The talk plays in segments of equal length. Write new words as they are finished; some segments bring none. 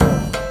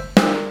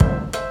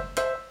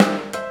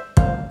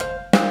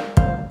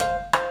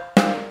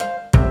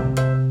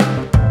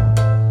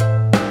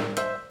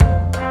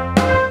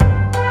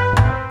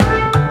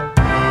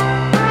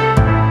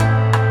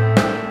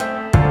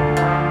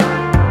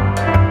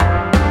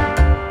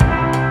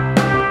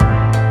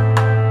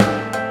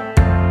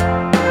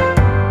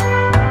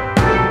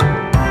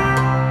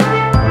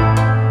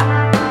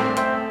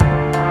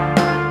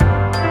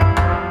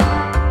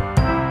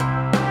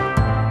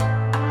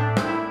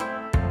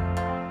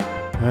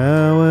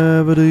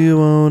However do you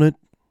want it?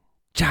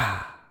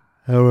 Cha.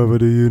 However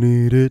do you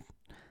need it?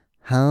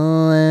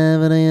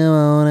 However do you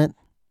want it?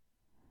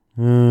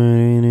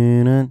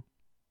 Need it?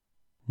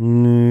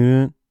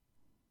 Need it?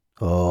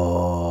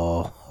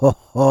 Oh, ho,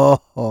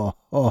 ho, ho,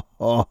 ho,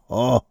 ho,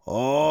 ho,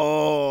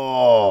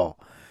 ho.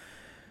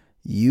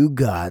 You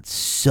got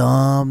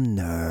some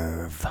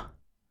nerve.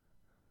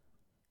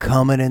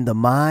 Coming into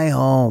my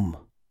home,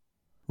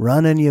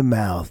 running your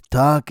mouth,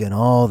 talking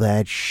all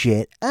that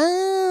shit.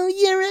 Oh,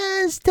 your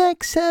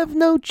Aztecs have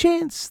no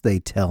chance, they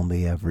tell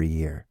me every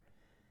year.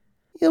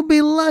 You'll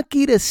be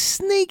lucky to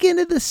sneak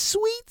into the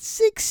Sweet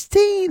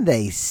 16,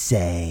 they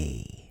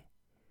say.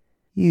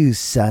 You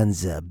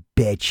sons of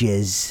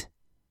bitches.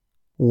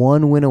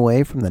 One win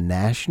away from the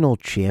national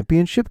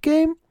championship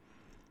game?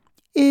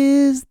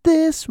 Is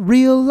this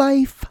real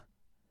life?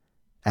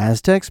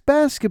 Aztecs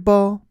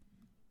basketball.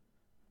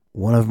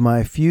 One of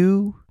my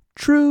few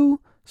true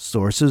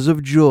sources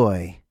of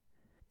joy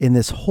in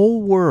this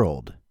whole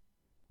world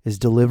is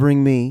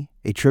delivering me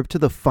a trip to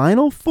the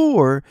Final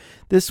Four.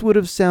 This would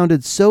have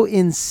sounded so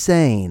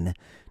insane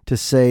to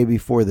say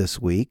before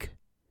this week.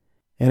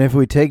 And if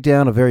we take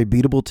down a very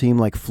beatable team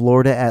like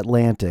Florida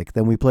Atlantic,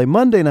 then we play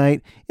Monday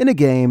night in a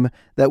game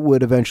that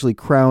would eventually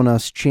crown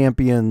us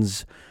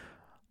champions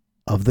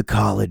of the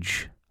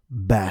college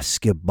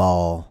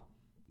basketball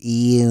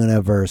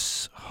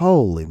universe.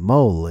 Holy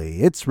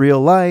moly. It's real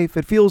life.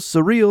 It feels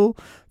surreal.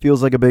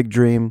 Feels like a big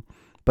dream.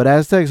 But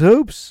Aztecs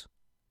hoops,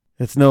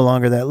 it's no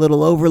longer that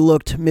little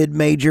overlooked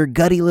mid-major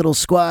gutty little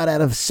squad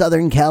out of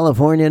Southern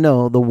California.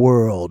 No, the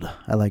world.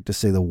 I like to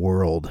say the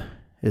world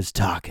is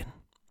talking.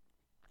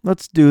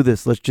 Let's do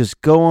this. Let's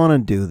just go on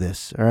and do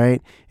this, all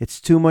right?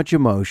 It's too much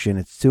emotion.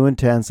 It's too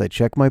intense. I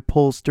check my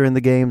pulse during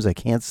the games. I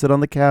can't sit on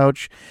the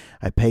couch.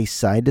 I pace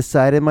side to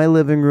side in my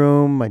living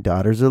room. My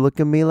daughters are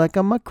looking at me like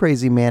I'm a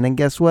crazy man, and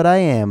guess what? I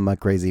am a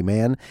crazy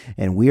man,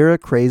 and we're a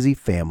crazy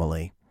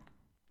family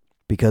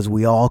because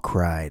we all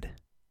cried.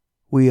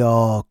 We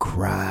all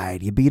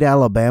cried. You beat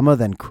Alabama,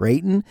 then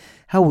Creighton?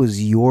 How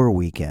was your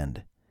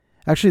weekend?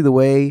 Actually, the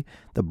way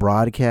the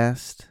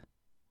broadcast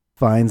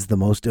finds the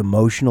most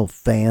emotional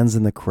fans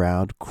in the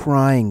crowd,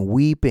 crying,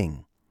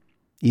 weeping,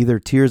 either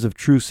tears of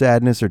true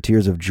sadness or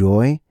tears of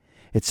joy.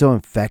 It's so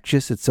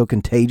infectious, it's so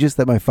contagious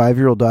that my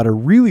 5-year-old daughter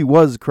really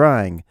was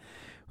crying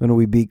when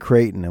we beat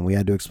Creighton, and we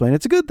had to explain,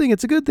 it's a good thing,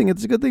 it's a good thing,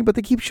 it's a good thing, but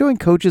they keep showing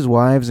coaches'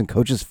 wives and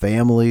coaches'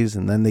 families,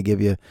 and then they give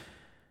you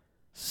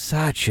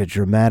such a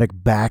dramatic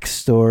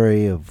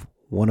backstory of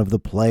one of the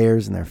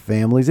players and their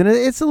families, and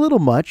it's a little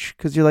much,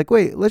 because you're like,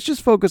 wait, let's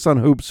just focus on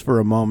hoops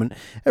for a moment.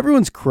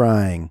 Everyone's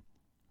crying.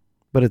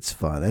 But it's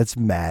fun. It's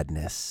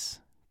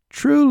madness.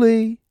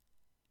 Truly.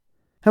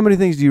 How many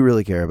things do you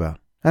really care about?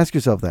 Ask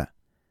yourself that.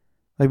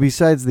 Like,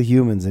 besides the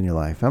humans in your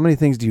life, how many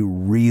things do you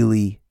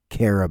really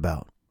care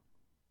about?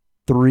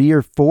 3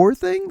 or 4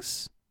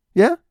 things?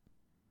 Yeah?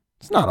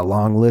 It's not a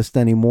long list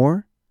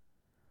anymore.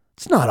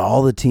 It's not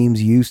all the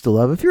teams you used to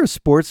love. If you're a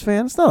sports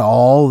fan, it's not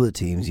all the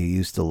teams you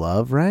used to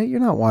love, right? You're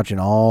not watching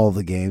all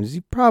the games.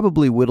 You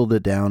probably whittled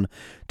it down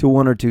to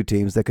 1 or 2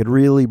 teams that could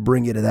really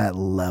bring you to that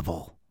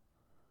level.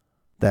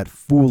 That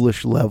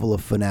foolish level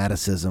of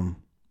fanaticism.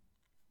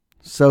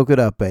 Soak it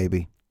up,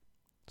 baby.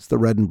 It's the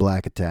red and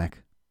black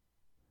attack.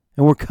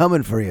 And we're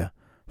coming for you.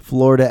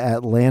 Florida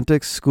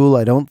Atlantic, school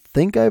I don't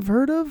think I've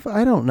heard of.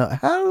 I don't know.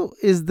 How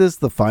is this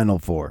the Final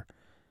Four?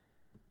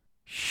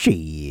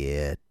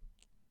 Shit.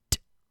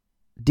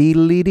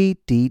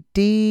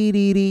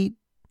 Dee-dee-dee-dee-dee-dee.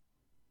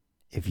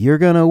 If you're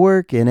going to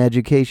work in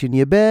education,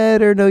 you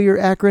better know your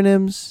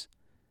acronyms.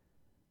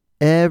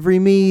 Every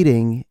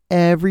meeting,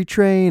 every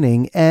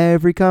training,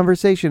 every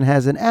conversation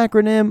has an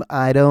acronym.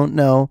 I don't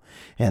know.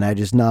 And I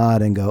just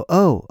nod and go,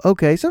 oh,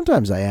 okay.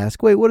 Sometimes I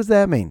ask, wait, what does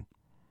that mean?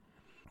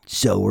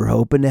 So we're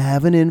hoping to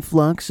have an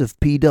influx of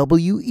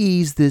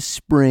PWEs this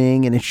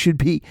spring, and it should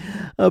be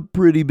a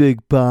pretty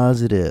big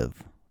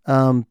positive.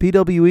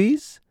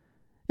 PWEs?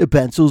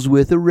 Pencils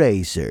with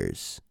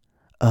erasers.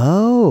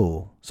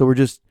 Oh, so we're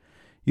just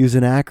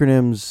using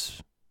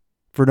acronyms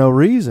for no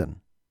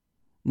reason.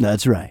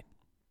 That's right.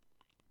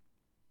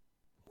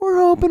 We're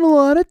hoping a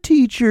lot of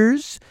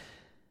teachers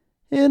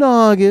in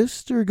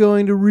August are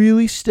going to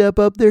really step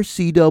up their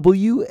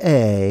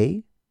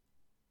CWA.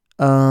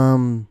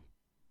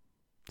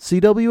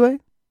 CWA?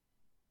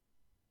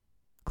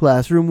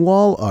 Classroom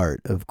wall art,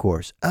 of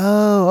course.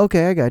 Oh,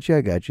 okay, I got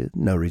you.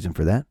 No reason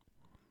for that.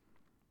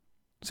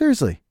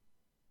 Seriously.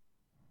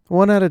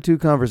 1 out of 2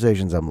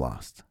 conversations, I'm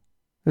lost.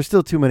 There's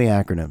still too many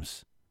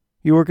acronyms.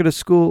 You work at a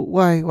school,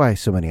 why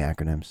so many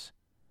acronyms?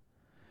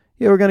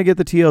 Yeah, we're going to get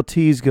the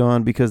TLTs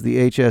going because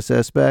the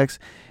HSS backs.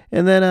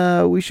 And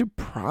then we should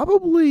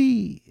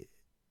probably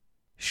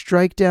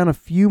strike down a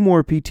few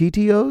more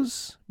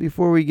PTTOs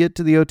before we get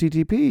to the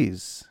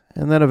OTTPs.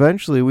 And then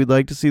eventually we'd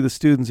like to see the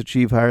students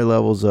achieve higher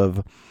levels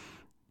of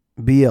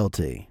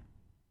BLT.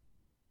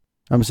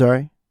 I'm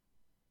sorry?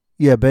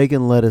 Yeah,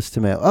 bacon, lettuce,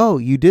 tomato. Oh,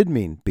 you did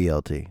mean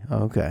BLT.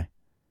 Okay.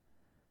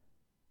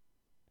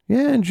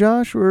 Yeah, and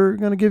Josh, we're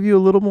going to give you a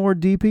little more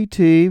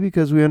DPT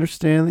because we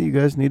understand that you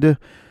guys need to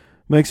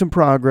make some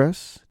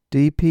progress.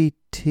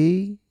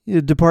 DPT,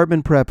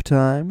 Department Prep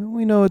Time.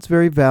 We know it's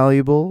very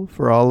valuable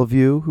for all of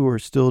you who are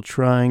still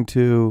trying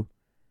to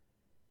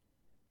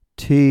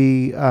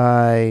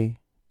TITTNE.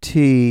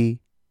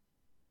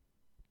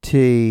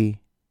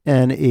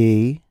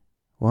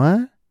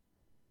 What?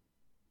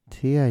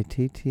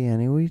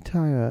 TITTNE? What are you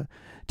talking about?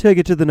 Take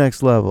it to the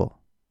next level.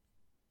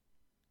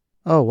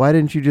 Oh, why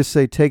didn't you just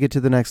say take it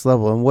to the next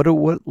level? And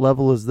what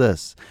level is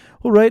this?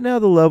 Well, right now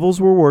the levels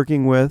we're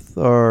working with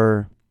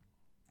are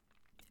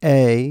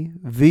A,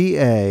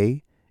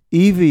 VA,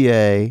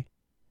 EVA,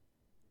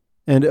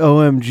 and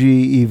OMG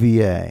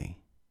EVA.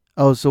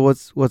 Oh, so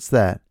what's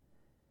that?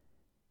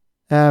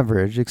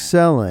 Average,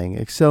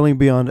 excelling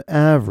beyond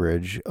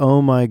average.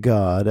 Oh my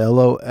God,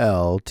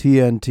 LOL,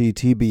 TNT,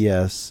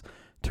 TBS,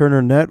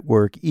 Turner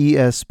Network,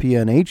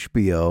 ESPN,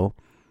 HBO,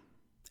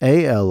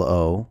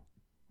 ALO.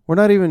 We're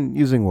not even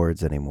using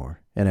words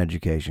anymore in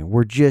education.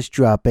 We're just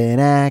dropping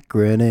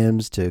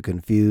acronyms to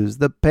confuse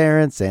the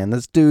parents and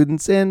the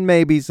students and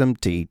maybe some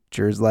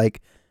teachers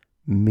like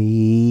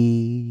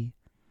me.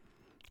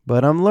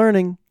 But I'm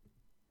learning.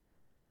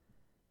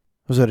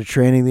 I was at a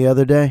training the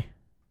other day.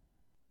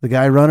 The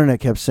guy running it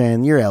kept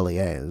saying, your LEA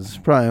is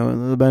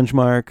probably the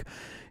benchmark.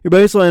 Your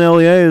baseline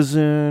LEA is,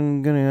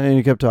 and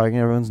he kept talking.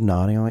 Everyone's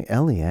nodding. I'm like,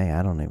 LEA?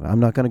 I'm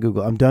not going to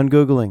Google. I'm done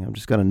Googling. I'm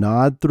just going to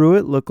nod through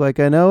it, look like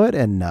I know it,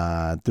 and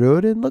nod through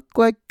it and look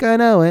like I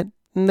know it.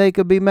 And they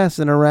could be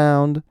messing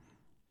around.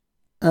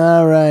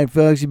 All right,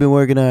 folks, you've been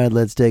working hard.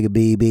 Let's take a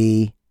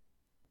BB.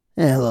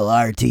 And a little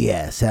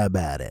RTS. How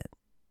about it?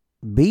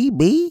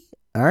 BB?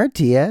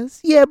 RTS?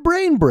 Yeah,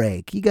 brain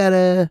break. You got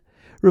to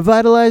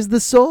revitalize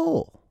the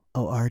soul.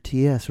 Oh,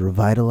 RTS,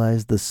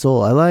 revitalize the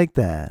soul. I like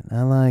that.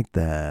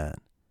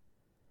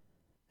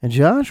 And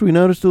Josh, we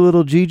noticed a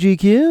little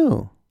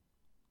GGQ.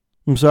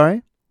 I'm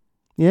sorry?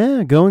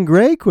 Yeah, going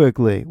gray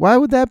quickly. Why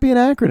would that be an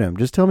acronym?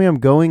 Just tell me I'm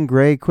going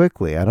gray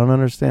quickly. I don't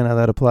understand how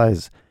that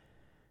applies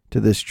to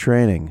this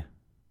training.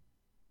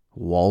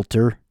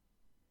 Walter.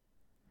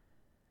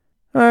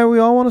 All right, we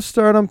all want to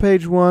start on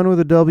page 1 with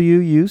a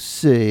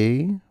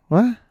WUC.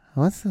 What?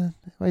 What's that?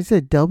 Why you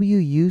said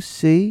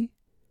WUC?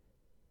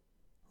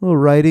 A little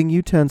writing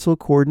utensil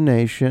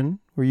coordination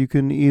where you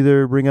can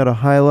either bring out a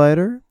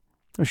highlighter,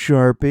 a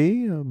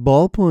Sharpie, a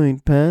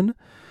ballpoint pen,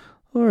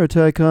 or a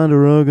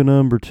Ticonderoga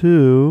number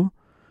 2.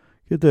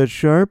 Get that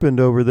sharpened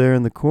over there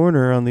in the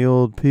corner on the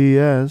old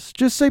PS.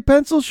 Just say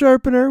pencil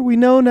sharpener. We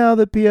know now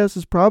that PS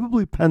is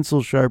probably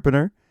pencil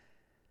sharpener.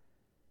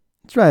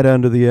 It's right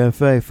under the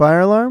FA. Fire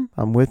alarm?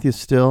 I'm with you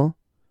still.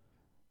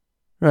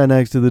 Right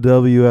next to the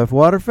WF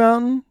water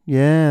fountain?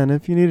 Yeah, and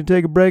if you need to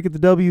take a break at the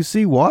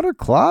WC water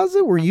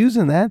closet, we're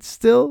using that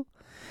still.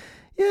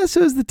 Yeah,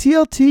 so as the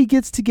TLT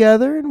gets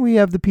together and we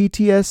have the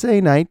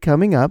PTSA night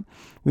coming up,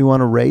 we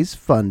want to raise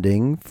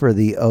funding for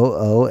the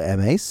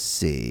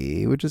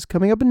OOMAC, which is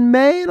coming up in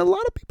May, and a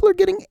lot of people are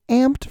getting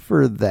amped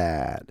for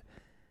that.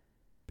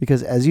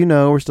 Because as you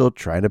know, we're still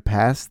trying to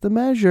pass the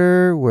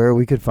measure where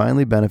we could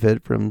finally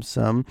benefit from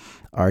some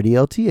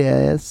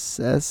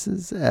RDLTS,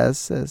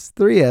 S's,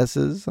 3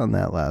 S's on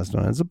that last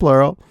one. It's a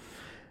plural.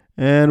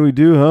 And we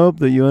do hope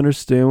that you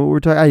understand what we're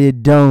talking. I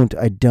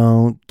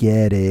don't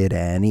get it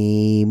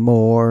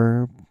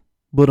anymore.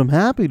 But I'm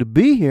happy to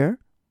be here.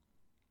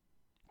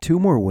 2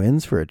 more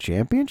wins for a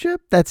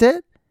championship? That's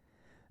it?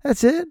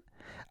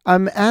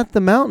 I'm at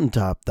the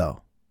mountaintop,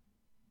 though.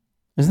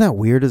 Isn't that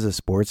weird as a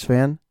sports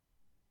fan?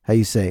 How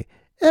you say,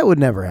 it would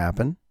never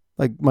happen.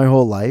 Like my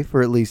whole life,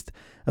 or at least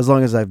as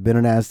long as I've been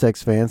an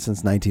Aztecs fan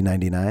since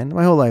 1999.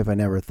 My whole life I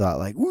never thought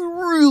like, we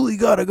really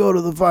got to go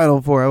to the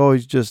Final Four. I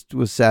always just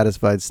was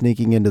satisfied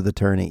sneaking into the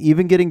tourney.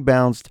 Even getting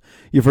bounced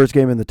your first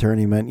game in the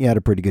tourney meant you had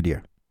a pretty good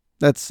year.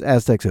 That's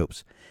Aztecs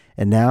hoops.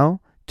 And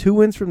now, 2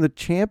 wins from the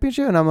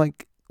championship, and I'm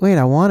like, wait,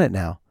 I want it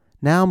now.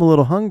 Now I'm a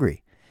little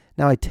hungry.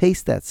 Now I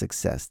taste that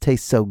success.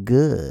 Tastes so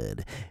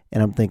good.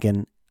 And I'm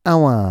thinking, I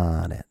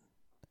want it.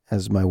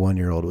 As my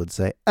 1-year-old would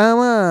say, I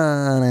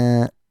want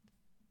it.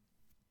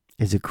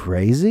 Is it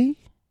crazy?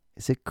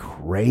 Is it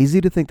crazy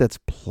to think that's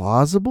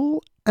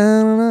plausible? I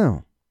don't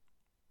know.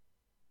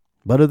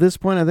 But at this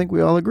point, I think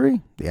we all agree.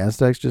 The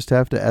Aztecs just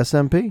have to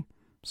SMP.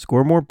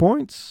 Score more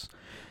points.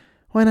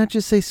 Why not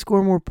just say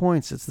score more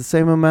points? It's the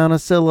same amount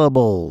of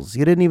syllables.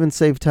 You didn't even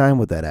save time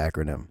with that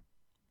acronym.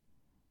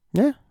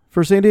 Yeah,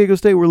 for San Diego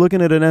State, we're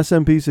looking at an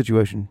SMP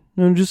situation.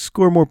 And just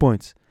score more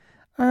points.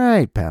 All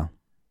right, pal.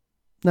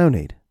 No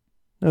need.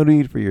 No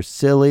need for your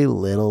silly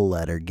little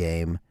letter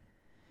game.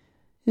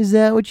 Is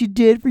that what you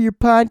did for your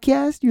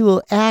podcast? Your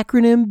little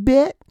acronym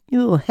bit?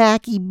 Your little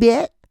hacky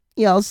bit?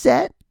 You all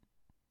set?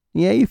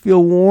 Yeah, you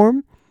feel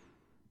warm?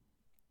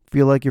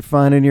 Feel like you're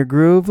finding your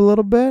groove a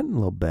little bit? A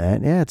little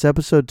bit. Yeah, it's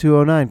episode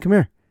 209. Come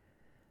here.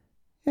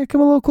 Yeah,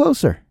 come a little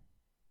closer.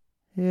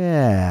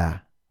 Yeah.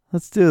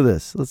 Let's do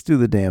this. Let's do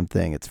the damn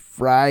thing. It's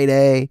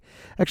Friday.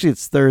 Actually,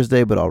 it's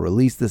Thursday, but I'll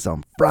release this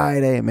on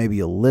Friday. And maybe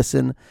you'll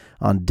listen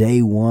on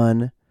day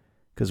 1.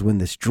 Because when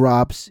this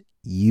drops,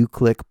 you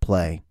click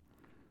play.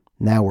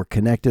 Now we're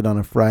connected on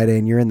a Friday,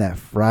 and you're in that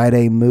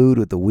Friday mood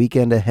with the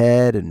weekend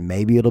ahead, and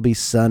maybe it'll be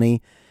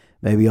sunny.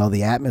 Maybe all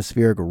the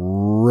atmospheric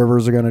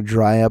rivers are going to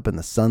dry up and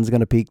the sun's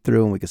going to peek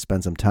through and we can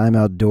spend some time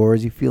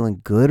outdoors. You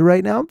feeling good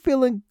right now? I'm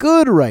feeling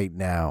good right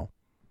now.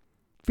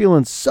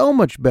 Feeling so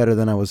much better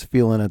than I was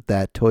feeling at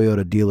that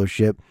Toyota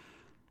dealership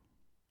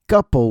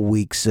couple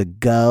weeks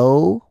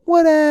ago.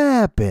 What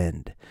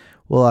happened?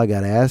 Well, I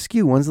got to ask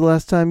you, when's the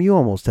last time you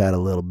almost had a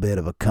little bit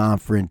of a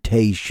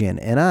confrontation?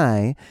 And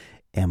I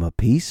am a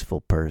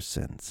peaceful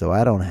person, so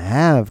I don't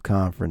have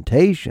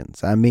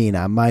confrontations. I mean,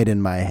 I might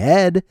in my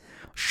head.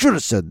 Should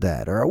have said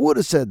that, or I would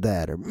have said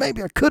that, or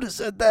maybe I could have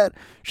said that.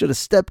 Should have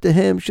stepped to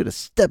him, should have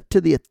stepped to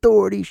the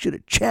authority, should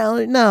have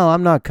challenged. No,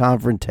 I'm not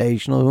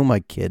confrontational. Who am I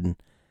kidding?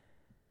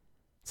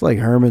 It's like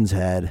Herman's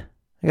head.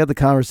 I got the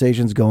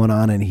conversations going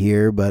on in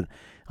here, but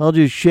I'll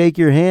just shake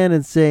your hand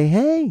and say,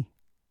 hey,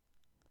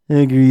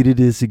 agree to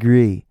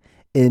disagree.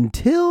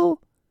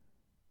 Until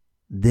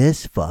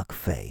this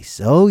fuckface.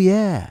 Oh,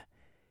 yeah.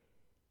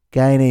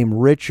 Guy named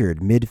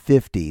Richard,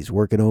 mid-50s,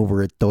 working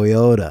over at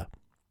Toyota.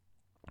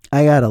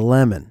 I got a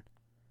lemon,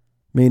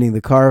 meaning the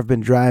car I've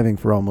been driving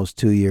for almost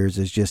 2 years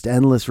is just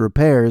endless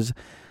repairs,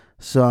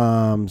 so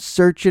I'm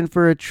searching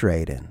for a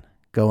trade-in,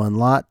 going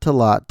lot to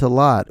lot to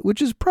lot, which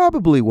is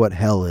probably what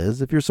hell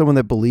is. If you're someone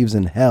that believes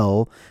in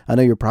hell, I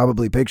know you're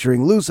probably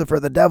picturing Lucifer,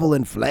 the devil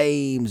in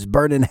flames,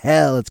 burning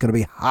hell. It's going to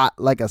be hot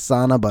like a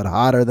sauna, but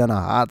hotter than a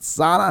hot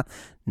sauna.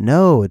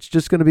 No, it's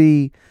just going to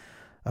be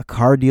a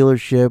car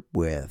dealership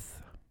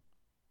with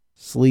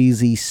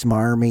sleazy,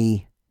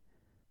 smarmy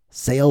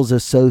sales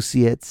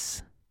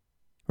associates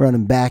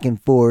running back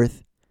and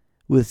forth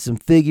with some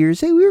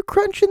figures. Hey, we were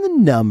crunching the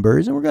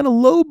numbers and we're going to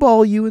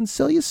lowball you and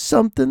sell you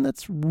something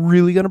that's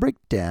really going to break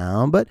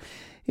down. But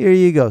here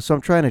you go. So I'm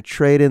trying to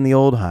trade in the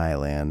old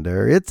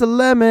Highlander. It's a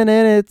lemon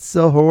and it's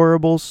a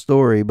horrible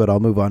story, but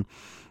I'll move on.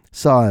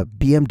 Saw a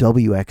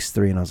BMW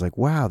X3 and I was like,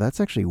 wow, that's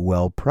actually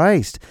well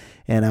priced.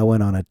 And I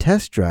went on a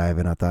test drive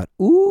and I thought,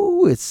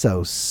 ooh, it's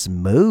so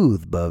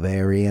smooth.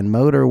 Bavarian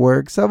Motor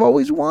Works. I've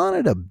always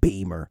wanted a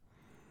Beamer.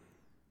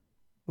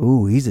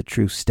 Ooh, he's a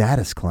true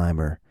status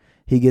climber.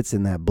 He gets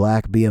in that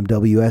black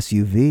BMW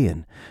SUV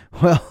and,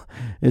 well,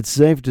 it's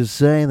safe to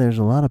say there's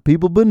a lot of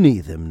people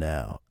beneath him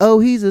now. Oh,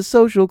 he's a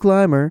social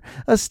climber,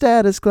 a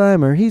status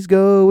climber. He's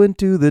going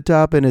to the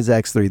top in his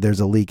X3.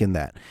 There's a leak in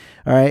that.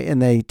 All right,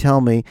 and they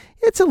tell me,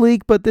 it's a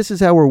leak, but this is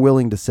how we're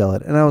willing to sell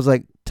it. And I was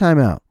like, time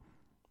out.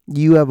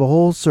 You have a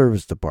whole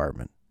service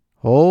department.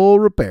 Whole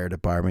repair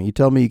department. You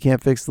tell me you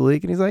can't fix the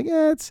leak? And he's like,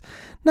 yeah, it's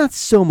not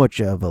so much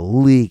of a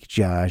leak,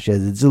 Josh,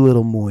 as it's a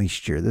little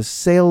moisture. The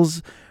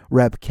sales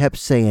rep kept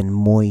saying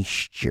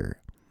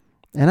moisture.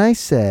 And I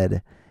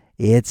said,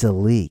 it's a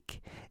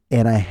leak.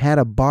 And I had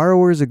a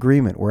borrower's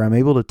agreement where I'm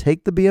able to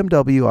take the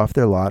BMW off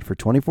their lot for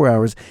 24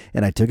 hours,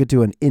 and I took it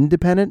to an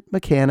independent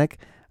mechanic,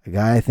 a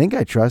guy I think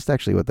I trust.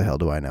 Actually, what the hell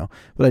do I know?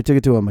 But I took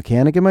it to a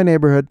mechanic in my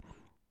neighborhood,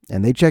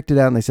 and they checked it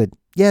out, and they said,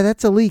 yeah,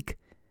 that's a leak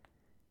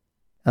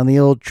on the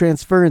old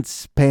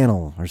transference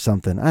panel or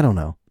something. I don't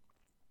know.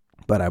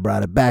 But I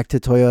brought it back to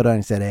Toyota and I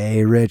said,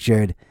 hey,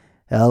 Richard,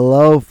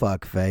 hello,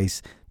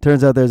 fuckface.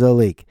 Turns out there's a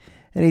leak.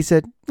 And he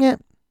said, yeah,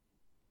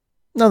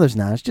 no, there's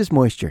not. It's just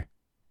moisture.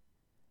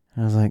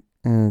 I was like,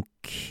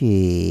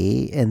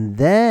 okay. And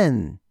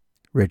then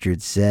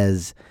Richard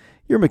says,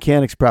 your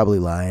mechanic's probably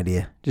lying to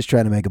you, just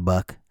trying to make a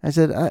buck. I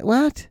said,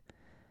 what?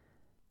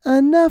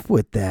 Enough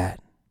with that.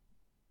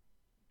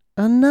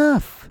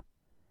 Enough.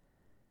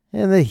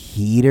 And the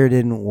heater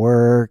didn't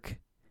work.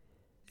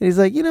 And he's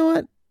like, you know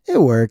what? It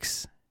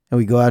works. And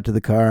we go out to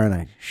the car and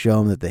I show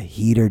him that the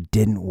heater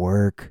didn't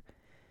work.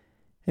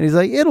 And he's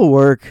like, it'll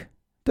work.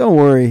 Don't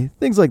worry.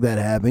 Things like that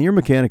happen. Your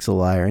mechanic's a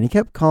liar. And he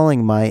kept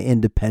calling my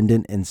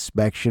independent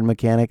inspection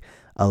mechanic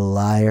a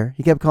liar.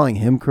 He kept calling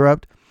him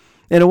corrupt.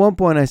 And at one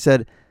point I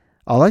said,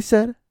 all I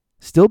said,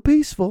 still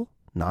peaceful,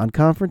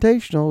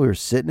 non-confrontational. We were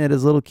sitting at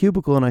his little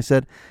cubicle and I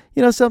said,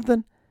 you know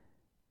something?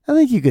 I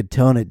think you could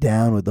tone it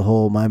down with the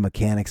whole my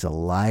mechanic's a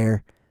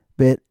liar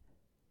bit.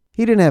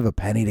 He didn't have a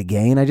penny to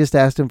gain. I just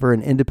asked him for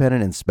an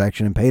independent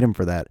inspection and paid him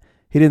for that.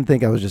 He didn't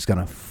think I was just going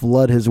to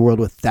flood his world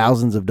with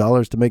thousands of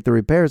dollars to make the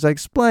repairs. I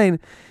explained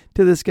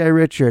to this guy,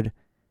 Richard,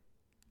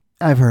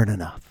 I've heard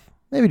enough.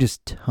 Maybe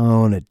just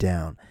tone it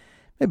down.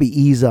 Maybe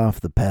ease off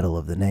the pedal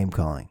of the name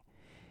calling.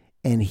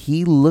 And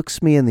he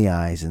looks me in the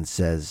eyes and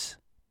says,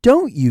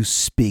 don't you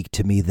speak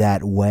to me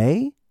that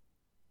way.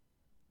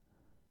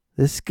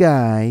 This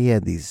guy, he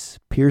had these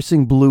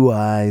piercing blue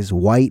eyes,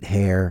 white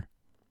hair,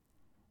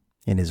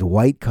 and his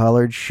white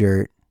collared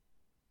shirt.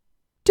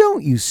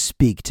 Don't you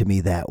speak to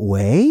me that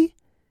way.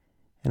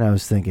 And I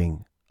was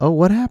thinking, oh,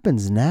 what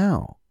happens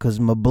now? 'Cause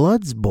my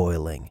blood's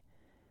boiling.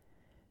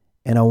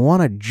 And I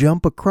want to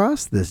jump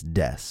across this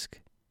desk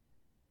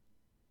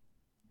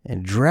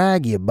and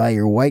drag you by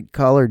your white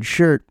collared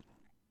shirt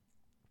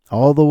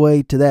all the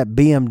way to that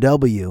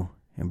BMW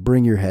and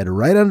bring your head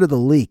right under the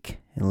leak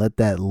and let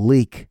that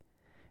leak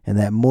and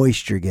that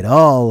moisture get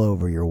all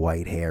over your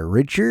white hair,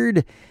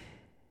 Richard.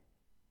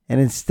 And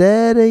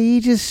instead, he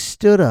just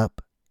stood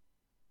up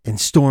and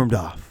stormed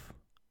off.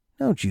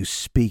 Don't you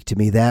speak to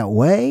me that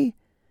way.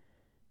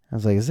 I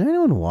was like, is there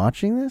anyone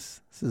watching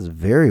this? This is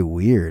very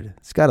weird.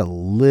 It's got a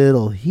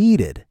little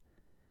heated.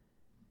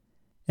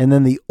 And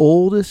then the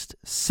oldest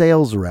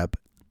sales rep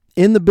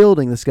in the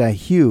building, this guy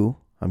Hugh,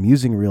 I'm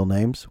using real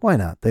names. Why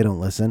not? They don't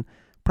listen.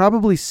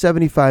 Probably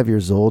 75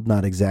 years old,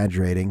 not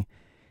exaggerating.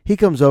 He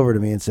comes over to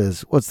me and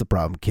says, what's the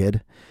problem,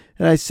 kid?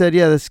 And I said,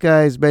 yeah, this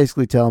guy's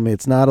basically telling me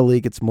it's not a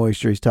leak, it's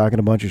moisture. He's talking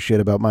a bunch of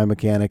shit about my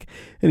mechanic.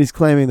 And he's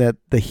claiming that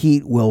the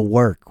heat will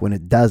work when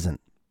it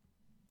doesn't.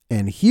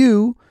 And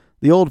Hugh,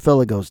 the old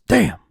fella, goes,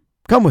 damn,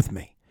 come with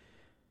me.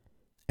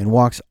 And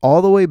walks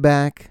all the way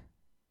back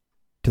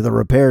to the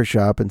repair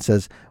shop and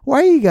says,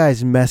 why are you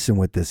guys messing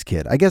with this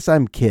kid? I guess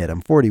I'm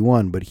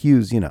 41, but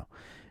Hugh's, in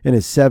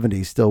his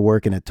 70s, still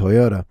working at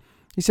Toyota.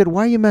 He said,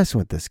 why are you messing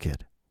with this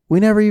kid? We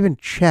never even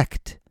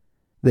checked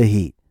the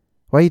heat.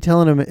 Why are you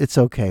telling him it's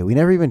okay? We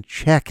never even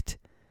checked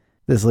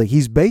this leak.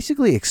 He's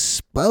basically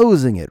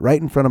exposing it right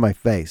in front of my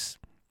face.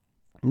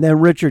 And then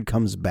Richard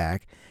comes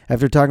back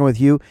after talking with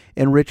Hugh,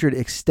 and Richard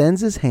extends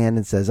his hand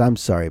and says, I'm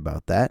sorry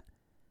about that.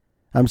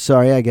 I'm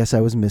sorry, I guess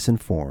I was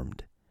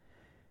misinformed.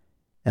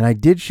 And I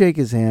did shake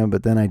his hand,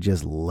 but then I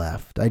just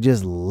left. I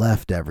just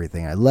left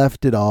everything. I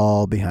left it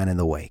all behind in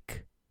the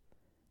wake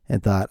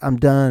and thought, I'm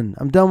done.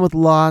 I'm done with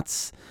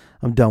lots.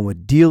 I'm done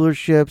with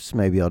dealerships.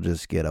 Maybe I'll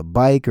just get a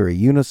bike or a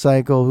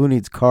unicycle. Who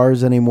needs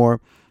cars anymore?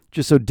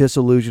 Just so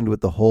disillusioned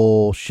with the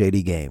whole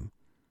shady game.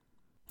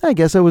 I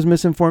guess I was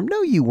misinformed.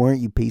 No, you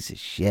weren't, you piece of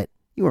shit.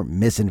 You weren't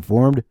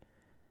misinformed.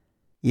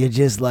 You're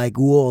just like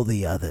all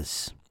the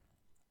others.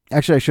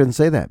 Actually, I shouldn't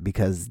say that,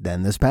 because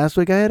then this past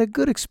week I had a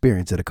good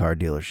experience at a car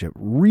dealership.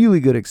 Really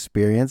good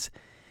experience.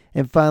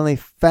 And finally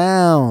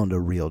found a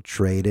real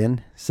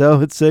trade-in.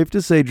 So it's safe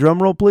to say,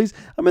 drumroll please,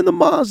 I'm in the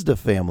Mazda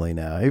family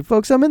now. Hey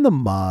folks, I'm in the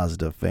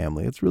Mazda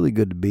family. It's really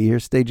good to be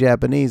here. Stay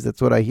Japanese.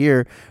 That's what I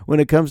hear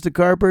when it comes to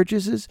car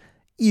purchases.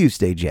 You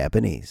stay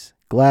Japanese.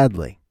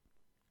 Gladly.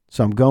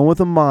 So I'm going with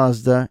a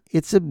Mazda.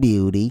 It's a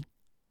beauty.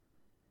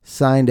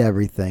 Signed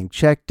everything.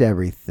 Checked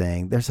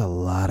everything. There's a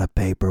lot of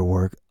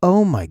paperwork.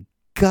 Oh my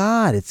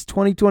God, it's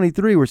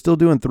 2023. We're still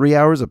doing 3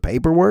 hours of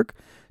paperwork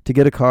to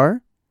get a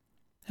car?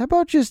 How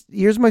about just,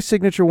 here's my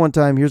signature one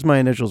time, here's my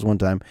initials one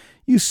time.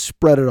 You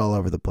spread it all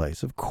over the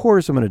place. Of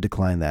course I'm going to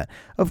decline that.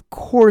 Of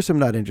course I'm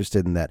not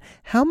interested in that.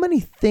 How many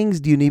things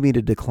do you need me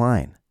to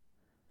decline?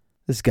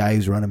 This guy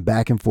who's running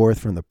back and forth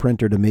from the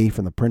printer to me,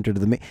 from the printer to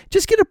the me.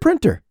 Just get a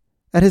printer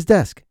at his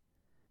desk.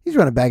 He's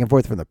running back and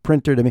forth from the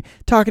printer to me,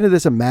 talking to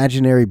this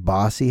imaginary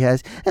boss he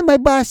has. And my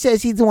boss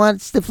says he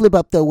wants to flip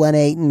up the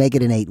 1.8 and make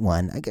it an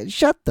 8.1. I go,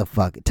 shut the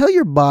fuck. Tell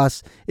your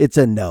boss it's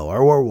a no,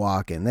 or we're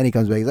walking. Then he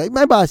comes back, he's like,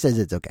 my boss says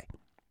it's okay.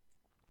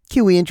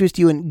 Can we interest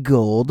you in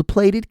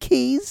gold-plated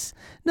keys?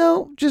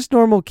 No, just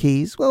normal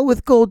keys. Well,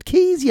 with gold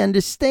keys, you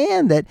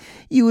understand that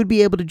you would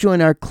be able to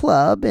join our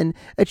club and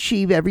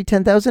achieve every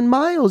 10,000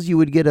 miles. You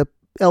would get a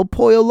El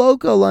Pollo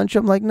Loco lunch.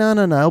 I'm like, no.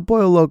 El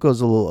Pollo Loco's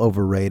a little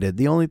overrated.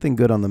 The only thing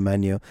good on the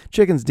menu,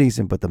 chicken's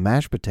decent, but the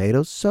mashed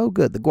potatoes, so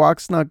good. The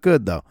guac's not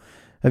good, though.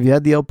 Have you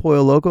had the El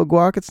Pollo Loco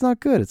guac? It's not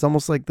good. It's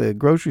almost like the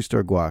grocery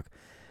store guac.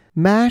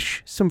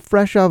 Mash some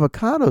fresh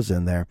avocados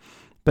in there.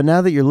 But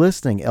now that you're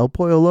listening, El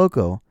Pollo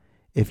Loco,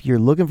 if you're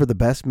looking for the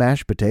best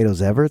mashed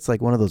potatoes ever, it's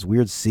like one of those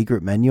weird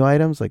secret menu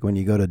items, like when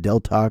you go to Del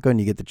Taco and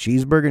you get the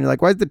cheeseburger and you're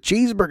like, why is the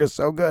cheeseburger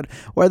so good?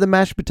 Why are the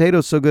mashed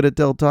potatoes so good at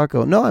Del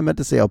Taco? No, I meant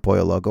to say El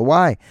Pollo Loco.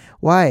 Why?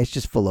 It's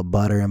just full of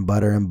butter and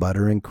butter and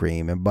butter and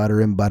cream and butter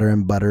and butter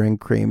and butter and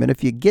cream. And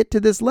if you get to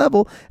this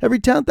level,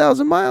 every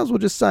 10,000 miles, we'll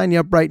just sign you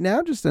up right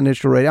now. Just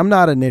initial rate. I'm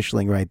not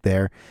initialing right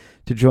there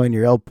to join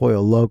your El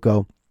Pollo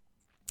Loco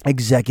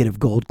Executive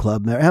Gold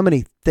Club. How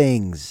many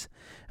things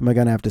am I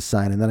going to have to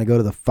sign? And then I go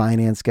to the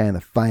finance guy, and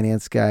the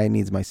finance guy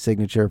needs my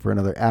signature for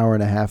another hour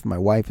and a half. My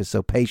wife is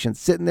so patient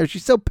sitting there.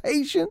 She's so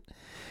patient,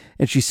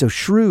 and she's so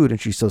shrewd,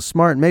 and she's so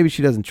smart. And maybe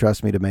she doesn't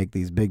trust me to make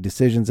these big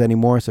decisions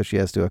anymore, so she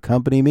has to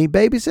accompany me.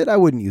 Babysit, I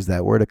wouldn't use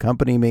that word,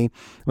 accompany me,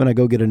 when I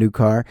go get a new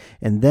car.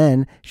 And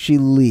then she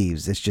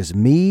leaves. It's just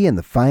me and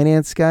the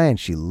finance guy, and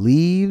she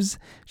leaves.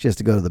 She has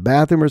to go to the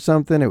bathroom or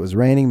something. It was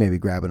raining, maybe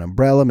grab an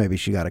umbrella, maybe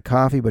she got a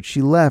coffee, but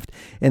she left.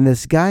 And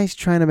this guy's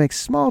trying to make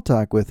small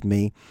talk with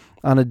me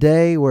on a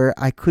day where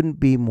I couldn't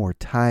be more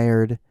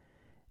tired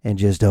and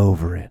just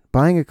over it.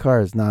 Buying a car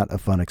is not a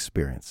fun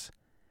experience.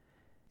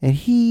 And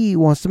he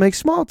wants to make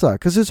small talk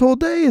because his whole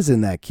day is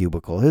in that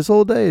cubicle. His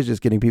whole day is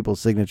just getting people's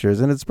signatures,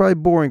 and it's probably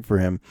boring for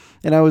him.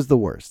 And I was the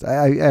worst.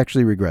 I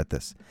actually regret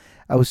this.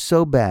 I was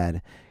so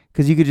bad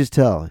because you could just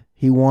tell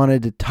he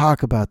wanted to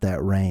talk about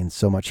that rain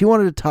so much. He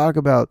wanted to talk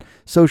about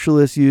social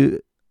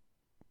issues,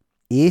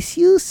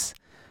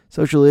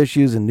 social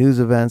issues and news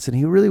events, and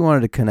he really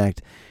wanted to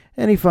connect.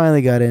 And he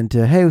finally got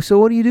into, hey, so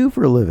what do you do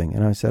for a living?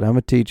 And I said, I'm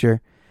a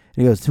teacher. And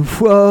he goes,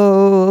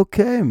 whoa,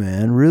 okay,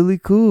 man, really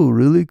cool,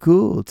 really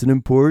cool. It's an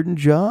important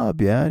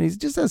job, yeah. And he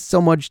just has so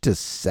much to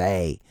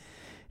say.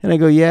 And I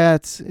go, yeah,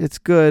 it's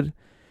good.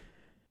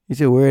 He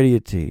said, where do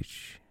you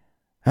teach?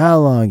 How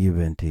long you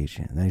been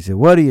teaching? And then he said,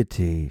 what do you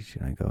teach?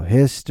 And I go,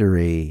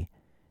 history.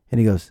 And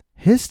he goes,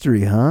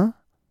 history, huh?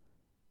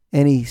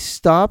 And he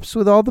stops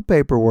with all the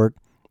paperwork,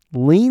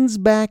 leans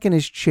back in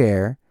his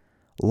chair,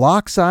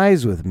 locks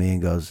eyes with me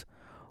and goes,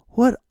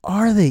 "What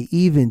are they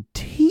even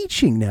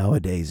teaching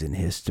nowadays in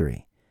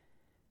history?"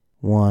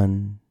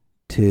 1,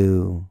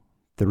 2,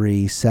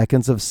 3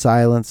 seconds of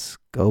silence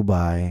go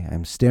by.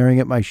 I'm staring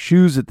at my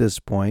shoes at this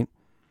point.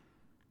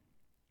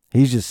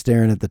 He's just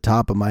staring at the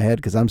top of my head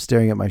because I'm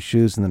staring at my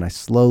shoes, and then I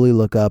slowly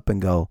look up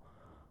and go,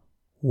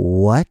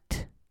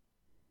 "What?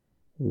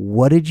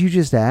 What did you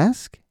just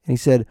ask?" And he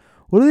said,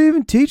 "What are they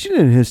even teaching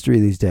in history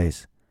these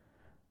days?"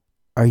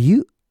 Are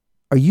you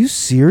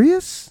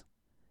serious?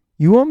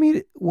 You want me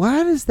to,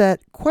 what is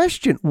that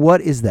question? What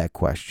is that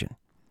question?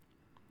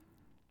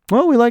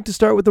 Well, we like to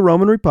start with the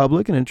Roman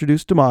Republic and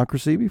introduce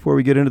democracy before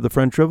we get into the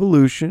French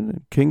Revolution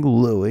and King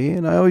Louis.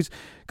 And I always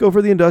go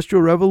for the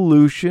Industrial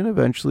Revolution.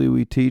 Eventually,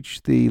 we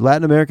teach the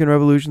Latin American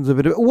revolutions of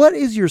it. What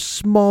is your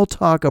small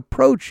talk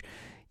approach,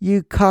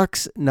 you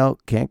no,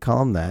 can't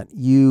call him that,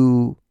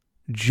 you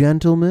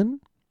gentlemen?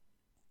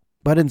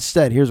 But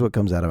instead, here's what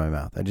comes out of my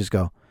mouth. I just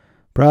go,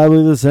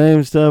 "Probably the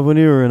same stuff when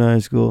you were in high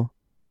school."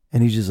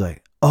 And he's just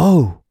like,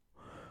 "Oh,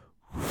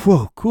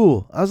 whoa,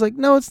 cool." I was like,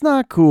 "No, it's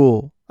not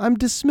cool. I'm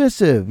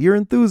dismissive. You're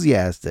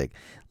enthusiastic.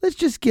 Let's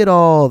just get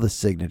all the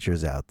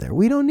signatures out there.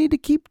 We don't need to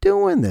keep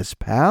doing this,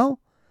 pal."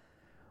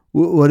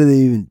 What are they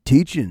even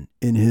teaching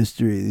in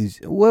history?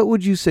 What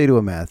would you say to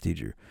a math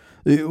teacher?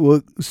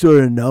 What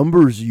sort of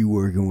numbers are you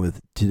working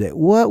with today?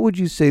 What would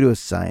you say to a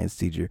science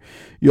teacher?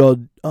 Y'all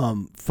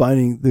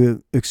finding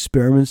the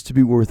experiments to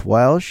be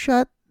worthwhile?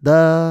 Shut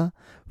the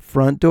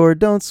front door.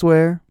 Don't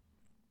swear.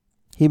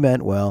 He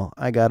meant well.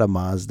 I got a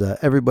Mazda.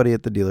 Everybody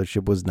at the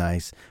dealership was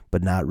nice,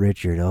 but not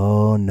Richard.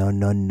 Oh,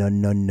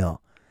 no.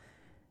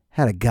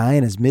 Had a guy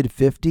in his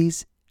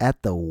mid-50s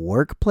at the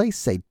workplace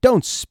say,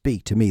 "Don't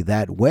speak to me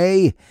that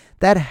way.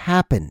 That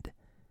happened."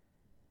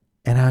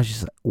 And I was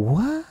just like,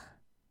 what?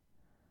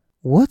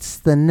 What's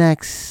the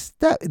next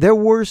step? There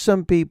were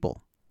some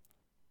people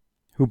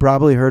who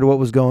probably heard what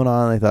was going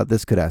on and they thought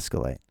this could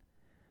escalate.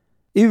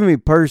 Even me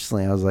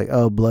personally, I was like,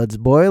 "Oh, blood's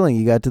boiling.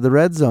 You got to the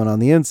red zone on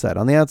the inside."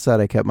 On the outside,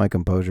 I kept my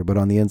composure, but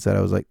on the inside,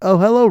 I was like, "Oh,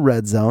 hello,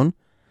 red zone.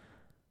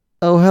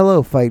 Oh,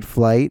 hello, fight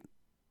flight."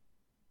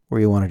 Where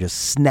you want to just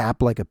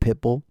snap like a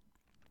pit bull.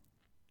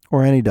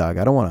 Or any dog.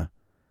 I don't want to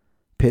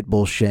pit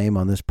bull shame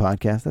on this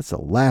podcast. That's the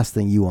last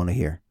thing you want to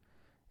hear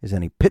is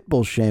any pit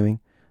bull shaming.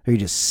 Or you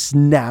just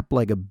snap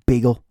like a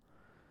beagle.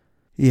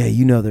 Yeah,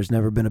 you know there's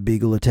never been a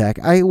beagle attack.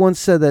 I once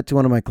said that to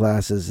one of my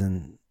classes,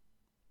 and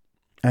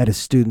I had a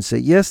student say,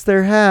 "Yes,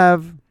 there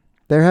have.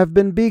 There have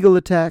been beagle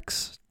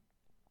attacks."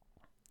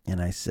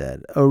 And I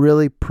said, "Oh,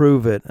 really?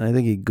 Prove it." And I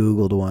think he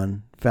Googled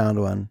one,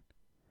 found one.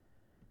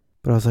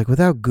 But I was like,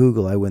 without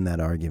Google, I win that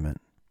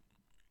argument.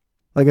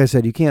 Like I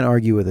said, you can't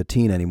argue with a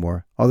teen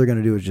anymore. All they're going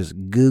to do is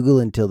just Google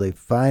until they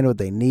find what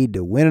they need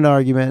to win an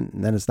argument.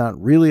 And then it's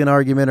not really an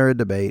argument or a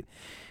debate.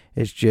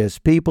 It's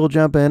just people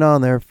jumping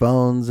on their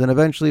phones. And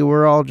eventually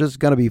we're all just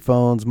going to be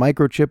phones,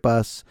 microchip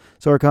us.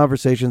 So our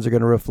conversations are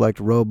going to reflect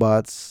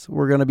robots.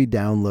 We're going to be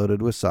downloaded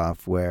with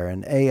software.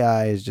 And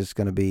AI is just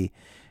going to be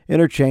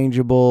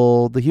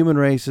interchangeable. The human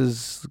race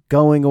is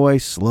going away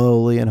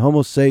slowly. And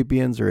Homo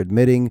sapiens are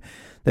admitting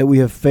that we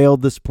have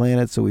failed this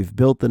planet, so we've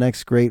built the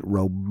next great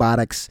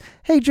robotics.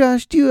 Hey,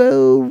 Josh, do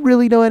you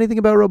really know anything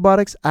about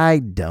robotics? I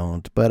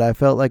don't, but I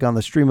felt like on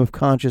the stream of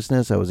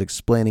consciousness, I was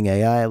explaining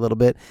AI a little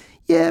bit.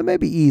 Yeah,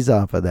 maybe ease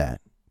off of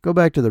that. Go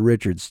back to the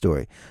Richard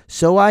story.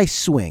 So I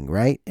swing,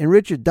 right? And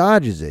Richard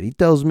dodges it. He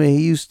tells me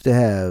he used to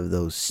have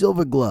those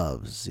silver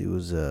gloves. He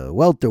was a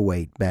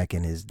welterweight back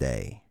in his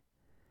day.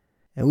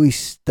 And we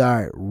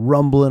start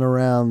rumbling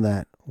around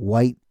that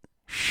white,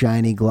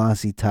 shiny,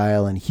 glossy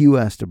tile, and Hugh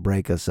has to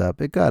break us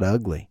up. It got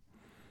ugly.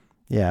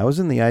 Yeah, I was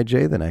in the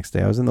IJ the next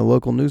day. I was in the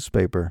local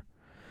newspaper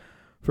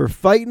for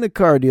fighting a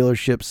car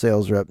dealership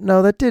sales rep.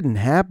 No, that didn't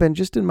happen.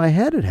 Just in my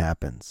head it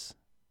happens.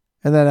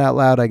 And then out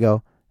loud I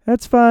go,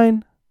 "That's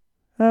fine.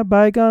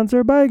 Bygones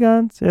are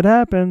bygones. It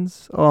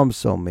happens." Oh, I'm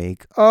so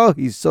meek. Oh,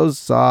 he's so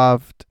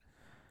soft.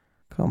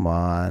 Come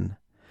on.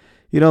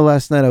 You know,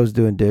 last night I was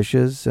doing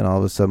dishes and all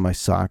of a sudden my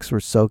socks were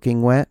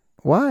soaking wet.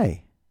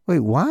 Why? Wait,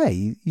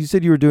 why? You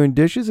said you were doing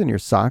dishes and your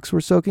socks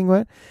were soaking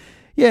wet?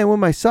 Yeah, and when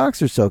my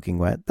socks are soaking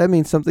wet, that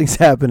means something's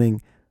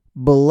happening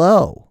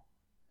below.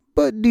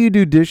 But do you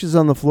do dishes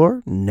on the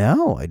floor?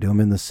 No, I do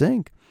them in the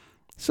sink.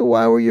 So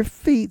why were your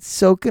feet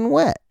soaking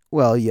wet?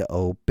 Well, you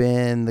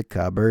open the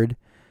cupboard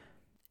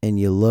and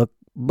you look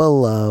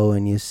below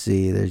and you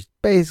see there's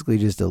basically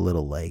just a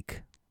little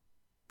lake.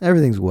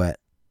 Everything's wet.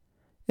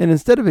 And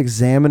instead of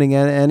examining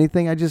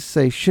anything, I just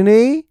say,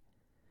 "Shani."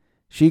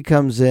 She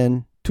comes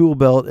in. Tool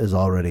belt is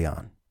already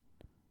on.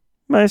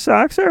 "My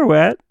socks are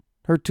wet."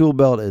 Her tool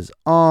belt is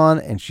on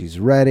and she's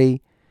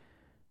ready.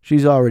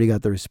 She's already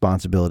got the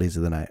responsibilities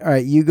of the night. All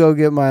right, you go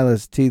get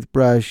Mila's teeth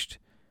brushed.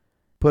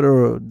 Put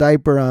a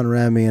diaper on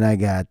Remy and I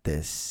got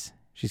this.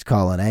 She's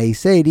calling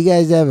Ace. "Hey, do you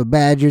guys have a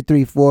Badger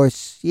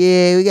 3/4?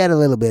 Yeah, we got a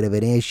little bit of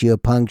an issue, a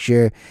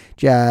puncture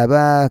job.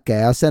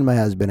 Okay, I'll send my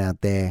husband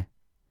out there."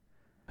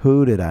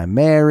 Who did I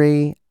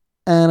marry?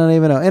 I don't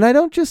even know. And I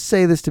don't just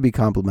say this to be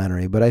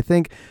complimentary, but I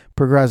think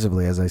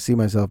progressively, as I see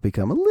myself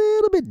become a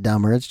little bit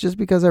dumber, it's just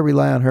because I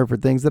rely on her for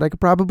things that I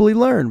could probably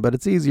learn. But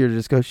it's easier to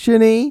just go,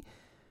 Shani.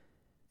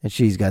 And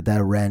she's got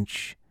that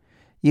wrench.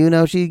 You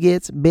know, she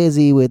gets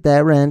busy with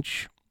that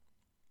wrench.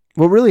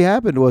 What really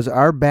happened was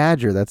our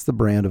Badger, that's the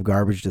brand of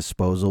garbage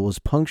disposal, was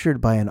punctured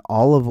by an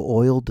olive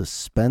oil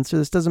dispenser.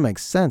 This doesn't make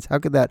sense. How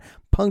could that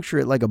puncture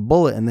it like a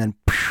bullet and then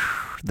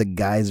the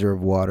geyser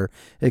of water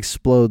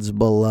explodes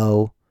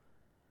below?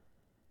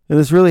 And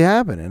this really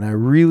happened, and I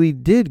really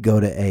did go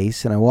to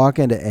Ace, and I walk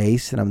into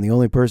Ace, and I'm the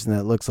only person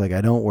that looks like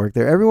I don't work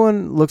there.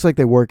 Everyone looks like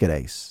they work at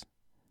Ace.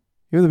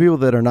 Even the people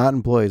that are not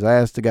employees. I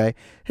asked the guy,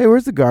 hey,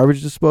 where's the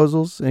garbage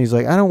disposals? And he's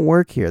like, I don't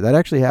work here. That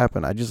actually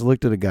happened. I just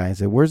looked at a guy and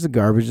said, where's the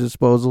garbage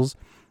disposals?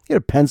 He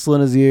had a pencil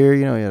in his ear.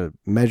 You know, he had a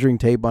measuring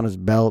tape on his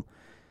belt.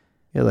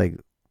 He had like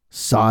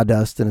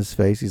sawdust in his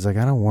face. He's like,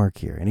 I don't work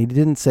here. And he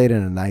didn't say it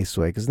in a nice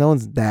way because no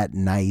one's that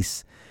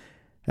nice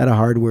at a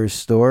hardware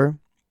store.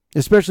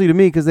 Especially to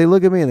me, because they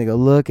look at me and they go,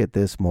 look at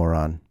this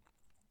moron.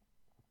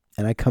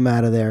 And I come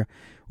out of there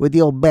with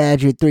the old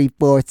Badger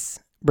 3/4,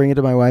 bring it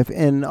to my wife,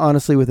 and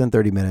honestly, within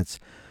 30 minutes,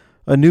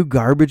 a new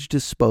garbage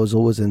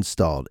disposal was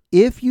installed.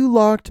 If you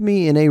locked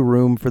me in a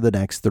room for the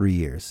next 3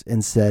 years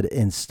and said,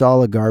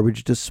 install a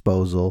garbage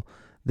disposal,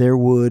 there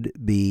would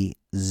be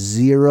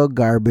 0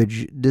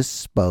 garbage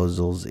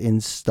disposals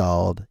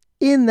installed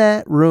in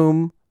that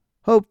room.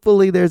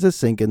 Hopefully, there's a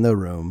sink in the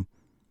room.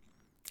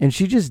 And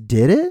she just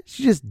did it?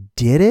 She just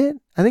did it?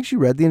 I think she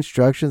read the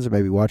instructions or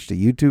maybe watched a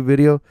YouTube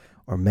video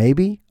or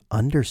maybe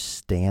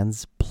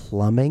understands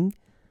plumbing.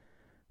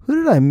 Who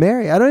did I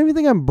marry? I don't even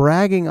think I'm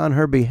bragging on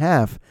her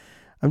behalf.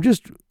 I'm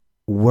just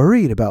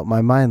worried about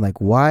my mind.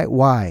 Like,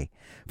 why?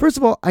 First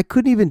of all, I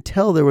couldn't even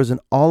tell there was an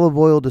olive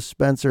oil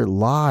dispenser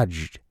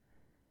lodged.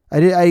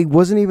 I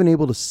wasn't even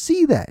able to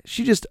see that.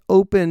 She just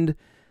opened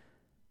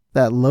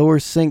that lower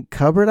sink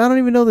cupboard. I don't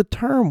even know the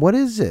term. What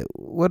is it?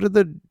 What are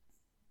the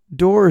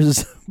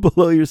doors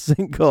below your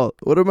sink called?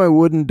 What are my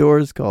wooden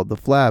doors called? The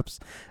flaps.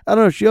 I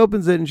don't know. She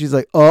opens it and she's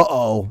like,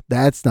 uh-oh,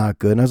 that's not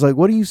good. And I was like,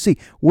 what do you see?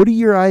 What do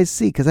your eyes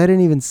see? Because I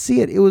didn't even see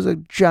it. It was a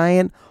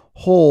giant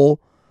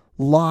hole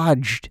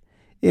lodged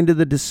into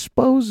the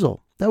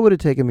disposal. That would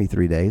have taken me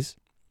 3 days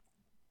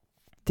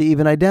to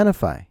even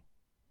identify.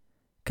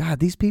 God,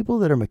 these people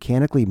that are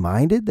mechanically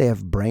minded, they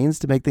have brains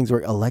to make things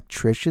work.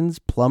 Electricians,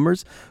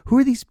 plumbers. Who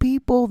are these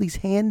people? These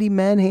handy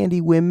men,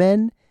 handy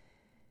women?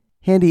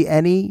 Handy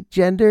any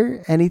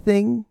gender,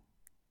 anything,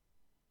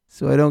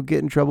 so I don't get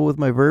in trouble with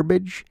my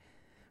verbiage,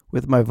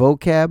 with my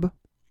vocab,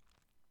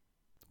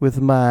 with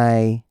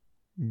my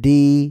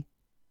DSTWW.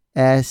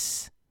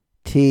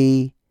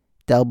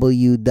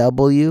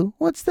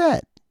 What's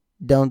that?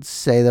 Don't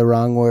say the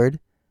wrong word.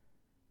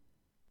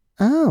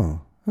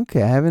 Oh,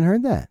 okay, I haven't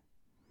heard that.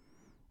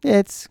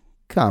 It's a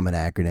common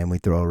acronym we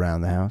throw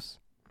around the house.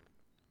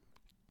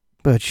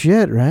 But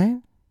shit, right?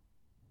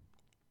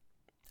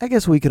 I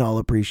guess we can all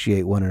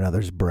appreciate one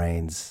another's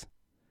brains.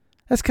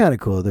 That's kind of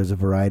cool. There's a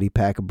variety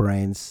pack of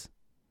brains.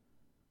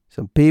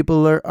 Some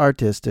people are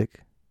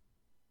artistic.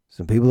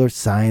 Some people are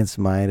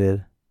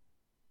science-minded.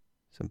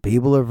 Some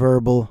people are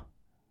verbal.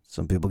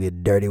 Some people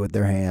get dirty with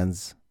their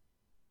hands.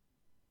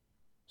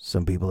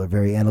 Some people are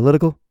very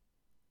analytical.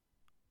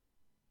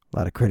 A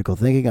lot of critical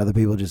thinking. Other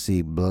people just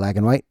see black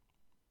and white,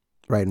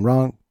 right and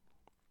wrong.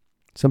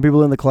 Some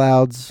people in the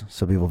clouds.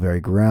 Some people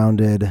very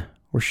grounded.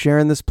 We're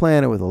sharing this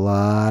planet with a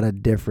lot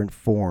of different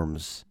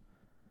forms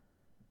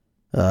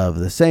of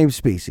the same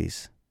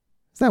species.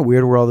 It's not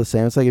weird we're all the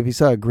same. It's like if you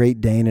saw a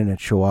Great Dane and a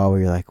Chihuahua,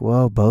 you're like,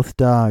 whoa, both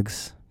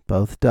dogs.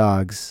 Both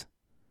dogs.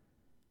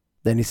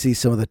 Then you see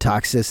some of the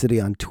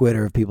toxicity on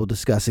Twitter of people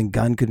discussing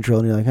gun control,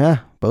 and you're like,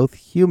 both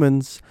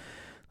humans.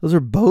 Those are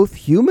both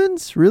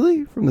humans?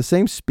 Really? From the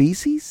same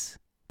species?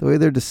 The way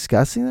they're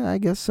discussing that? I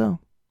guess so.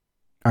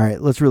 All right,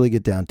 let's really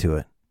get down to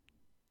it.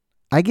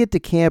 I get to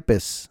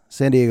campus,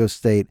 San Diego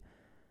State,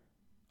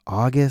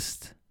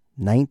 August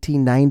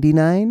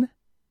 1999.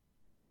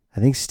 I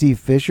think Steve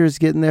Fisher is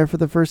getting there for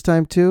the first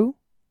time too.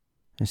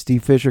 And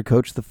Steve Fisher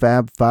coached the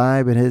Fab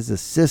Five, and his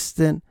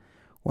assistant,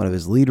 one of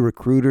his lead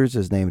recruiters,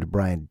 is named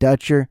Brian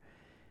Dutcher.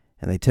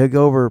 And they took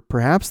over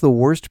perhaps the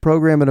worst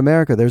program in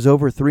America. There's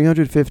over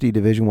 350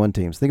 Division I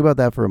teams. Think about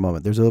that for a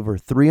moment. There's over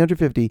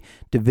 350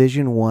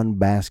 Division I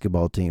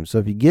basketball teams. So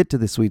if you get to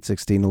the Sweet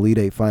 16, Elite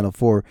Eight, Final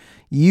Four,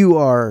 you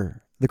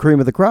are the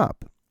cream of the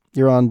crop.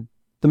 You're on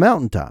the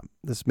mountaintop.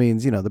 This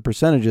means, the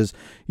percentages,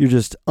 you're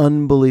just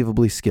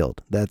unbelievably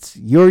skilled. That's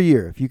your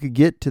year. If you could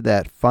get to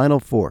that Final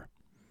Four.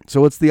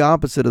 So what's the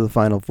opposite of the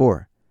Final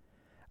Four?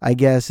 I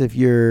guess if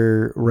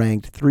you're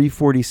ranked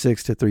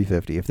 346 to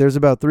 350. If there's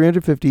about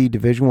 350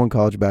 Division I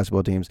college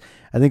basketball teams,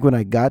 I think when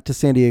I got to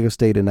San Diego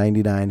State in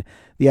 99,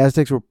 the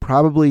Aztecs were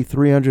probably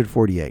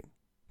 348.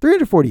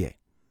 348.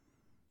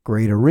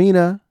 Great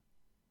arena.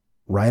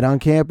 Right on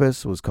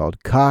campus. Was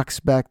called Cox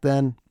back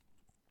then.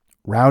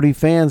 rowdy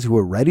fans who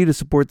were ready to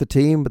support the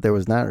team, but there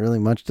was not really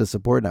much to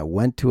support. And I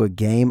went to a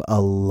game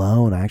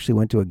alone. I actually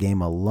went to a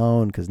game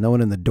alone because no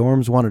one in the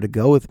dorms wanted to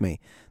go with me.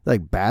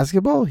 Like,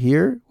 basketball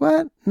here?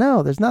 What?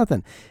 No, there's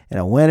nothing. And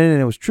I went in,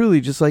 and it was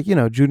truly just like,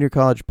 junior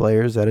college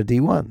players at a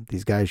D1.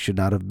 These guys should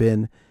not have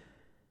been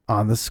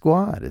on the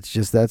squad. It's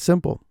just that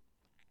simple.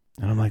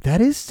 And I'm like, that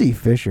is Steve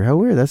Fisher. How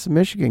weird. That's a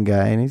Michigan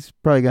guy, and he's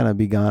probably going to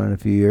be gone in a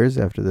few years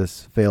after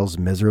this fails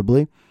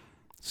miserably.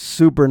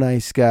 Super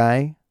nice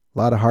guy. A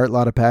lot of heart, a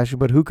lot of passion,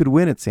 but who could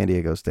win at San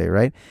Diego State,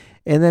 right?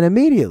 And then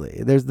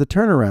immediately, there's the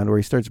turnaround where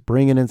he starts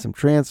bringing in some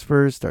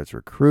transfers, starts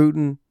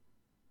recruiting,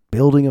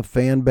 building a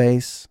fan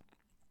base.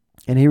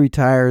 And he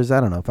retires,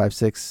 5,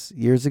 6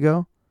 years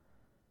ago.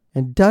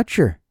 And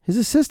Dutcher, his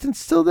assistant's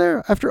still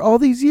there. After all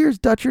these years,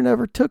 Dutcher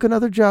never took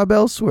another job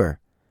elsewhere.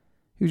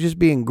 He was just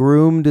being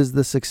groomed as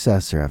the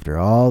successor after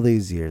all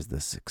these years. The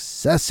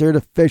successor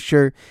to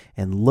Fisher.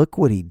 And look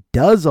what he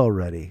does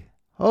already.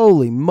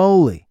 Holy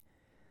moly.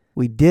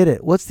 We did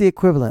it. What's the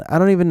equivalent? I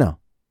don't even know.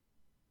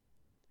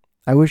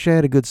 I wish I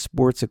had a good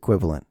sports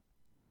equivalent.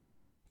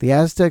 The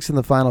Aztecs in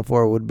the Final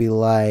Four would be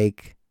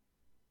like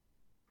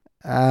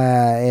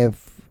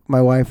if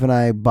my wife and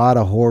I bought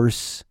a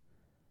horse,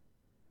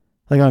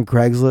 like on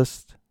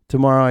Craigslist.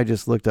 Tomorrow I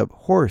just looked up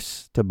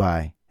horse to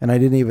buy, and I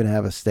didn't even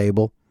have a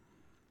stable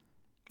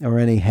or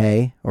any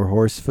hay or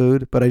horse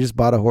food, but I just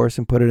bought a horse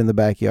and put it in the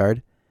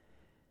backyard.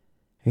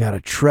 I got a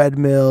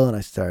treadmill, and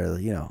I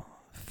started,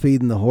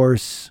 feeding the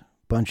horse a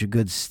bunch of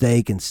good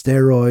steak and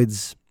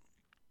steroids.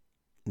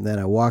 And then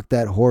I walked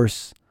that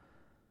horse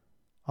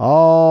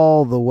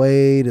all the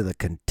way to the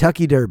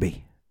Kentucky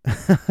Derby.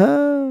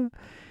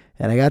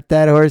 And I got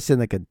that horse in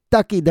the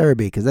Kentucky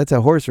Derby because that's how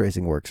horse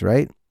racing works,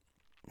 right?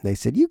 They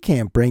said, you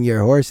can't bring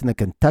your horse in the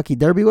Kentucky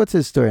Derby. What's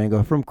his story? And I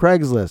go, from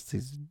Craigslist.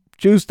 He's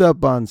juiced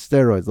up on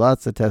steroids,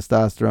 lots of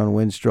testosterone,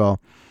 Winstrol,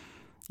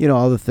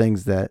 all the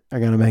things that are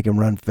going to make him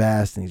run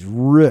fast. And he's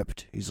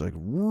ripped. He's like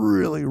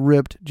really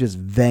ripped, just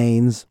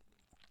veins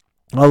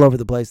all over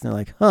the place. And they're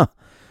like, well,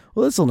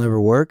 this will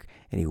never work.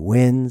 And he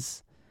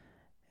wins.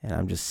 And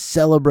I'm just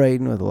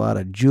celebrating with a lot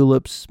of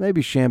juleps,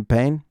 maybe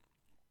champagne.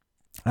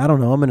 I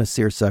don't know. I'm in a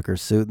seersucker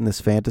suit in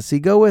this fantasy.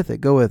 Go with it.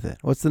 Go with it.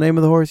 What's the name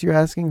of the horse you're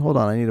asking? Hold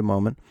on. I need a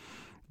moment.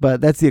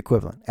 But that's the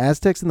equivalent.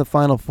 Aztecs in the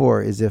Final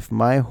Four is if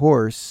my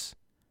horse,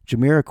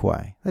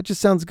 Jamiroquai. That just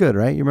sounds good,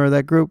 right? You remember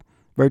that group?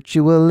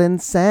 Virtual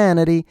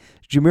Insanity.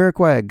 Is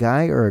Jamiroquai a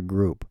guy or a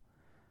group?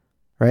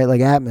 Right?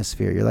 Like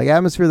Atmosphere. You're like,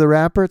 Atmosphere the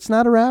rapper? It's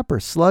not a rapper.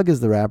 Slug is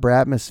the rapper.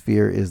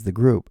 Atmosphere is the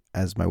group,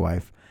 as my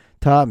wife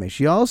taught me.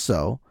 She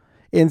also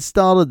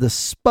installed a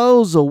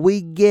disposal.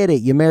 We get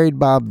it. You married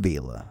Bob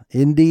Vila.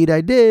 Indeed,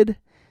 I did.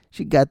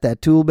 She got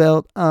that tool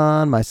belt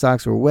on. My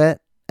socks were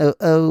wet.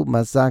 Oh,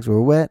 my socks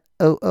were wet.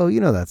 Oh, you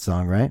know that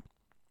song, right?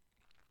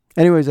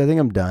 Anyways, I think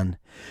I'm done.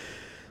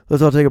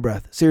 Let's all take a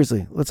breath.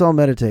 Seriously, let's all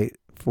meditate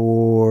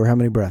for how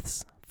many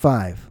breaths?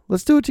 5.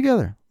 Let's do it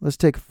together. Let's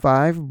take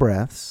 5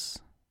 breaths.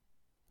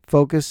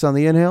 Focus on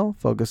the inhale.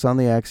 Focus on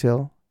the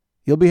exhale.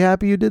 You'll be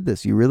happy you did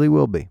this. You really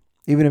will be.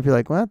 Even if you're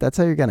like, well, that's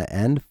how you're going to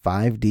end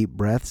 5 deep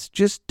breaths.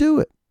 Just do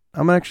it.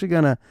 I'm actually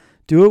going to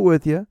do it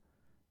with you.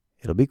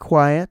 It'll be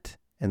quiet,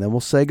 and then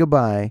we'll say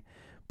goodbye.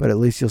 But at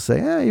least you'll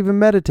say, I even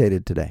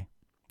meditated today.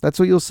 That's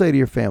what you'll say to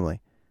your family.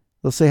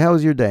 They'll say, how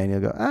was your day? And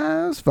you'll go,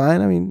 it was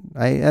fine. I mean,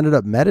 I ended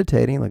up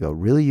meditating. They'll go,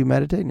 really, you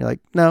meditate? And you're like,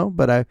 no,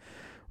 but I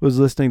was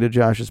listening to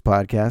Josh's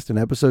podcast, and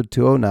episode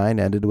 209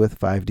 ended with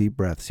 5 deep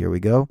breaths. Here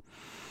we go.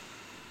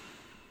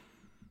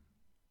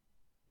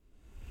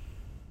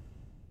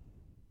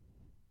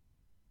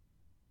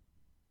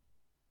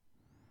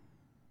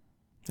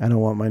 I don't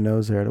want my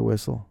nose hair to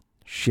whistle.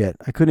 Shit,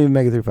 I couldn't even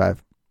make it through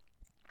 5.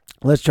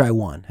 Let's try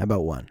 1. How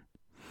about 1?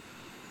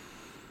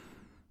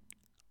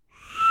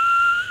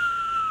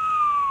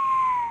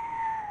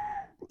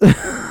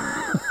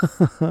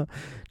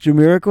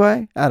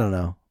 Jamiroquai? I don't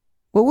know.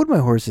 What would my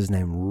horse's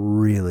name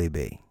really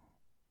be?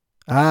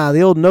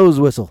 The old nose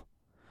whistle.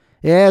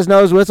 Yes,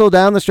 nose whistle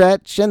down the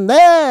stretch, and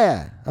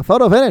there! A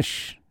photo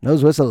finish.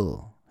 Nose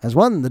whistle has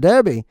won the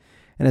Derby,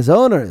 and his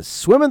owner is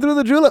swimming through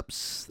the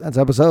juleps. That's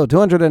episode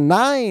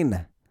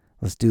 209.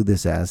 Let's do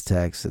this,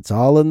 Aztecs. It's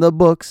all in the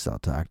books. I'll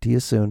talk to you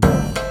soon.